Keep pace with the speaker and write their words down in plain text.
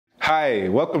Hi,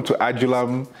 welcome to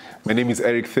Adullam. My name is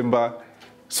Eric Thimba.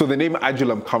 So the name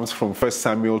Adullam comes from 1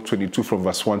 Samuel 22 from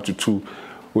verse 1 to 2,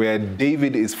 where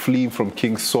David is fleeing from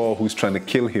King Saul, who's trying to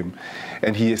kill him,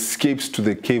 and he escapes to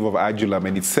the cave of Adullam.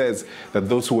 And it says that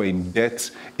those who were in debt,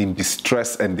 in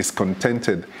distress, and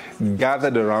discontented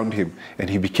gathered around him, and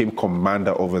he became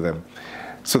commander over them.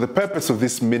 So the purpose of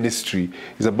this ministry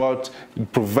is about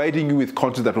providing you with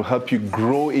content that will help you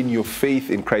grow in your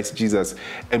faith in Christ Jesus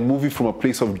and move you from a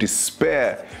place of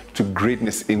despair to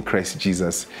greatness in Christ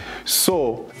Jesus.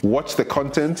 So watch the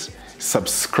content,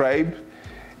 subscribe,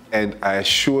 and I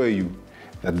assure you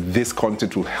that this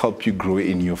content will help you grow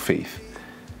in your faith.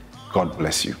 God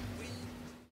bless you.